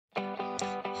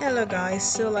Hello guys,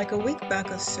 so like a week back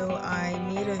or so I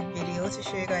made a video to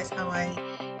show you guys how I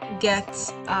get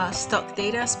stock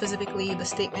data, specifically the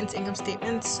statements, income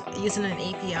statements, using an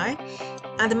API.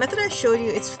 And the method I showed you,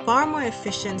 it's far more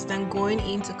efficient than going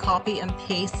in to copy and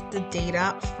paste the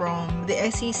data from the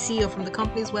SEC or from the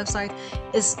company's website.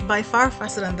 It's by far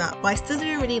faster than that, but I still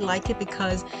didn't really like it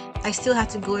because I still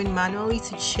had to go in manually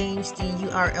to change the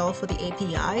URL for the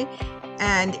API.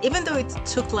 And even though it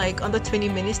took like under 20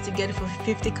 minutes to get it for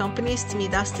 50 companies, to me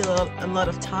that's still a lot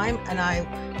of time, and I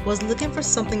was looking for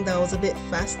something that was a bit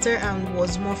faster and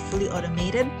was more fully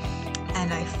automated,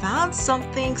 and I found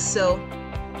something. So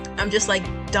I'm just like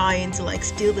dying to like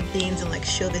spill the beans and like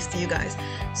show this to you guys.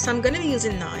 So I'm going to be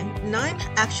using KNIME. KNIME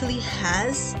actually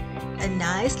has a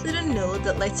nice little node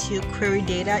that lets you query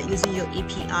data using your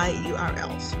API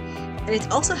URLs. And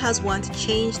it also has one to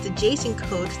change the JSON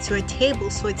code to a table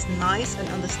so it's nice and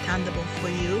understandable for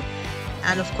you.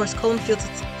 And of course, column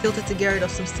filter to get rid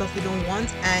of some stuff you don't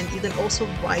want. And you can also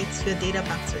write your data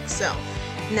back to Excel.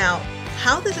 Now,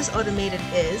 how this is automated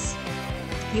is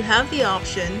you have the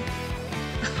option.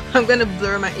 I'm going to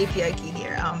blur my API key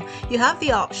here. You have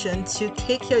the option to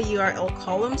take your URL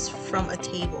columns from a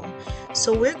table.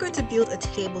 So we're going to build a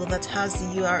table that has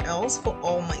the URLs for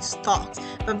all my stocks.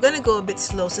 But I'm going to go a bit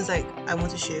slow since I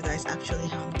want to show you guys actually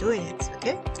how I'm doing it.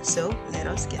 Okay, so let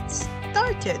us get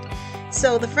started.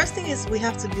 So the first thing is we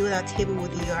have to build our table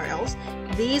with the URLs.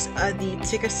 These are the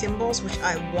ticker symbols which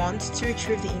I want to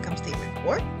retrieve the income statement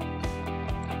for.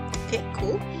 Okay,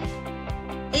 cool.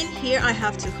 In here I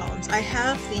have two columns. I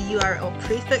have the URL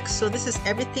prefix, so this is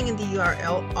everything in the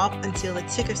URL up until the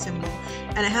ticker symbol,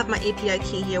 and I have my API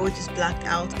key here which is blacked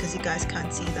out because you guys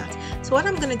can't see that. So what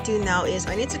I'm going to do now is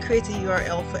I need to create a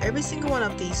URL for every single one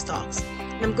of these stocks,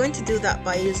 and I'm going to do that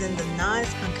by using the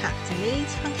nice concatenate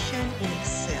function in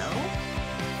Excel.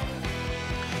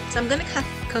 So I'm going to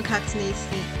concatenate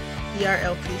the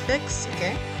URL prefix,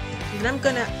 okay, and then I'm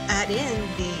going to add in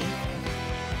the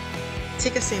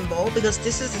ticker symbol because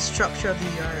this is the structure of the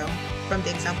URL from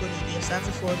the example we gave. So I have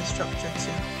to follow the structure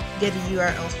to get the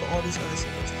URLs for all these other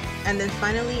symbols. And then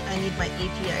finally I need my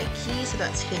API key, so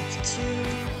that's H2.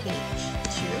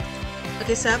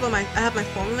 Okay, so I have my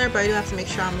formula, but I do have to make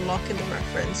sure I'm locking the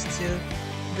reference to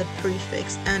the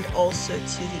prefix and also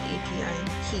to the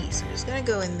API key. So I'm just gonna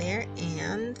go in there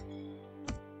and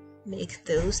make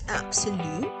those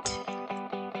absolute.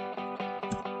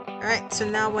 Alright, so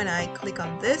now when I click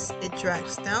on this, it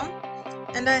drags down,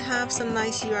 and I have some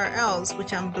nice URLs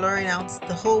which I'm blurring out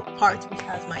the whole part which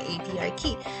has my API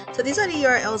key. So these are the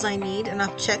URLs I need, and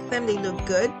I've checked them, they look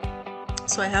good.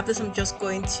 So I have this, I'm just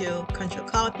going to control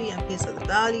copy and paste all the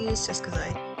values just because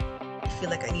I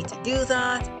feel like I need to do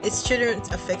that. It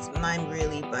shouldn't affect KNIME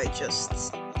really, but I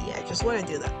just want to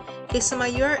do that. Okay, so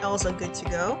my URLs are good to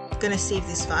go. I'm gonna save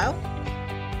this file.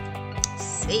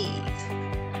 Save.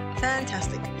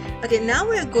 Fantastic. Okay, now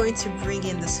we're going to bring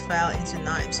in this file into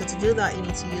KNIME. So to do that, you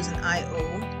need to use an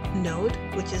IO node,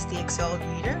 which is the Excel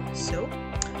reader. So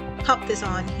pop this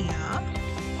on here.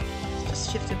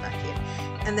 Just shift it back here.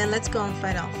 And then let's go and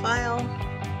find our file.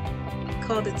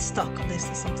 Called it stock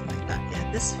list or something like that.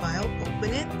 Yeah, this file,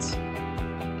 open it.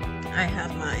 I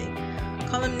have my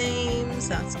column names.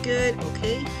 That's good.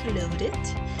 Okay, load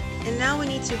it. And now we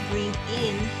need to bring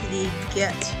in the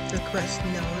get request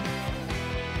node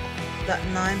that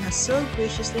KNIME has so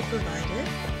graciously provided.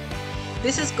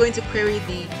 This is going to query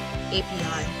the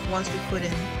API once we put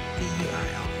in the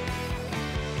URL.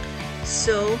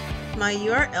 So my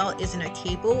URL is in a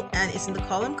table and it's in the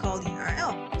column called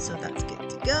URL. So that's good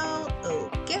to go.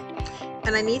 Okay.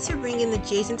 And I need to bring in the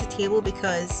JSON to table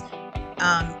because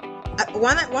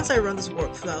once I run this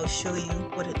workflow, I'll show you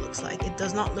what it looks like. It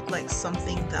does not look like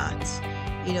something that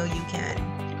you can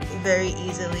very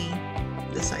easily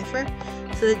decipher.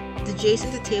 So the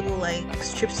JSON to table like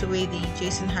strips away the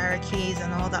JSON hierarchies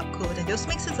and all that code and just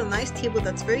makes it a nice table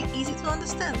that's very easy to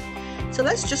understand. So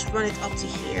let's just run it up to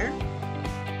here.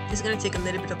 It's going to take a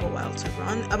little bit of a while to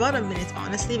run, about a minute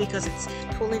honestly, because it's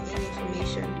pulling in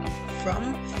information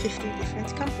from 50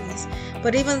 different companies.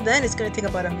 But even then it's going to take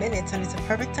about a minute, and it's a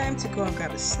perfect time to go and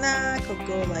grab a snack or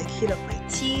go like hit up my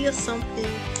tea or something.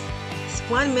 It's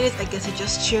 1 minute I guess to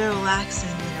just chill, relax,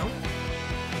 and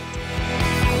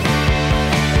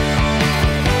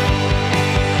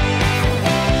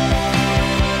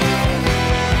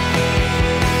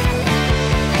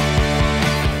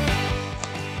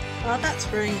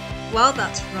while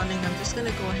that's running, I'm just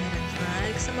going to go ahead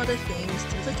and drag some other things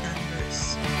to the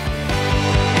canvas.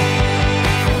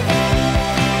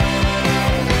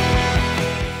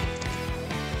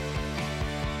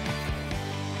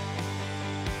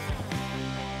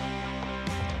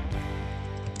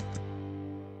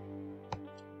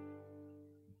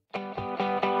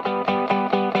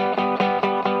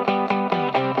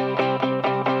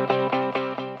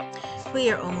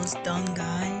 we are almost done,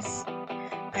 guys.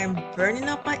 I am burning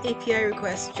up my API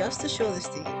requests just to show this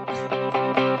to you.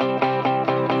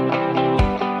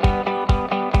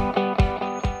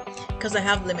 Because I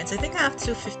have limits. I think I have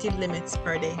 250 limits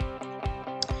per day.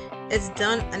 It's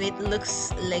done and it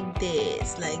looks like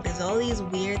this. Like there's all these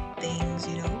weird things,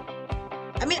 you know.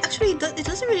 I mean, actually, it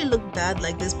doesn't really look bad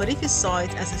like this, but if you saw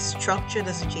it as a structured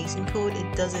as a JSON code,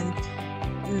 it doesn't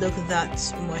look that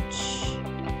much.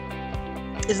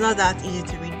 It's not that easy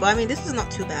to read, but I mean, this is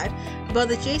not too bad. But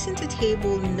the JSON to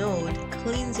table node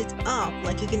cleans it up.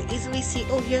 Like you can easily see,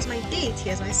 oh, here's my date,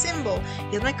 here's my symbol,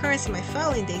 here's my currency, my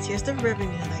filing date, here's the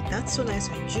revenue. Like that's so nice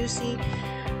and juicy.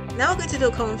 Now we're going to do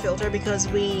a common filter because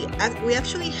we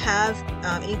actually have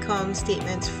income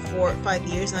statements for 5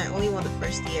 years, and I only want the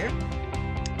first year.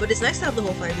 But it's nice to have the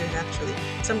whole 5 years actually.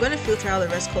 So I'm going to filter out the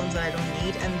rest columns that I don't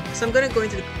need, and so I'm going to go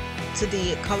into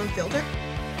the column filter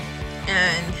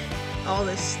and all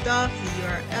this stuff, the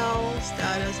URL,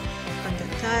 status,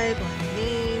 content type, my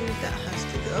name, that has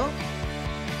to go.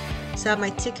 So I have my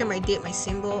ticker, my date, my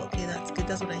symbol. Okay, that's good,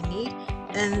 that's what I need.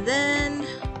 And then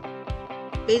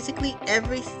basically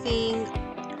everything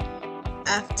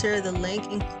after the link,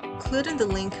 including the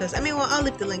link, because I mean, well, I'll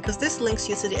leave the link because this links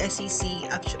you to the SEC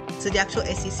to the actual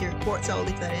SEC report, so I'll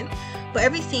leave that in. But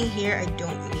everything here I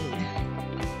don't need.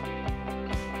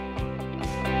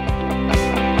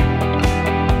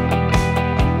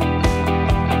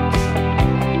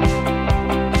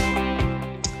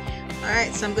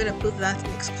 Alright, so I'm going to put that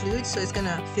in exclude, so it's going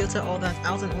to filter all that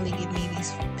out and only give me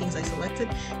these things I selected.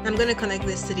 And I'm going to connect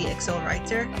this to the Excel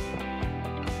writer.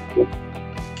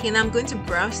 Okay, now I'm going to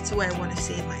browse to where I want to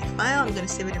save my file. I'm going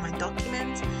to save it in my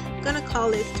document. I'm going to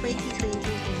call it 2020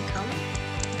 income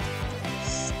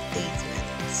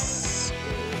statements.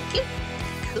 Okay,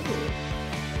 cool.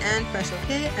 And press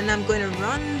OK. And I'm going to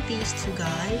run these two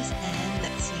guys and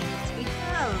let's see what we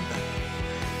have.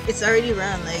 It's already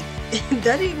run, like it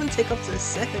doesn't even take up to a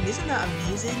second. Isn't that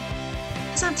amazing?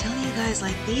 As I'm telling you guys,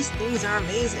 like these things are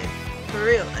amazing. For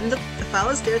real. And look, the file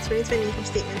is there, 2020 income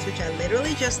statements, which I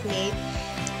literally just made.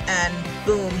 And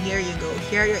boom, here you go.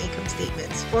 Here are your income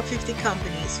statements for 50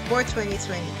 companies for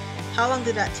 2020. How long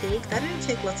did that take? That didn't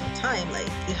take lots of time. Like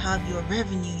you have your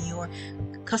revenue, your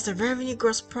cost of revenue,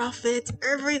 gross profit,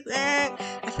 everything.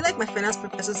 I feel like my finance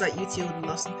professors at UT would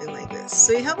love something like this.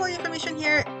 So you have all your information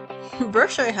here.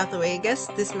 Berkshire Hathaway, I guess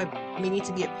this may need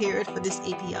to be a period for this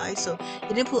API, so it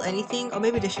didn't pull anything, or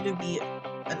maybe there shouldn't be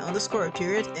an underscore or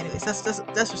period. Anyways, that's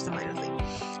just a minor thing.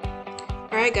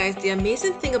 Alright guys, the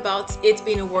amazing thing about it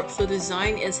being a workflow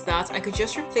design is that I could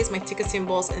just replace my ticket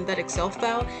symbols in that Excel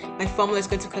file. My formula is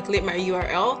going to calculate my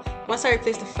URL. Once I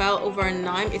replace the file over in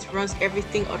KNIME, it runs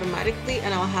everything automatically,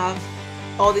 and I'll have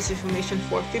all this information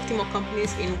for 50 more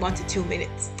companies in 1 to 2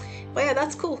 minutes. But yeah,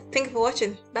 that's cool. Thank you for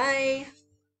watching. Bye!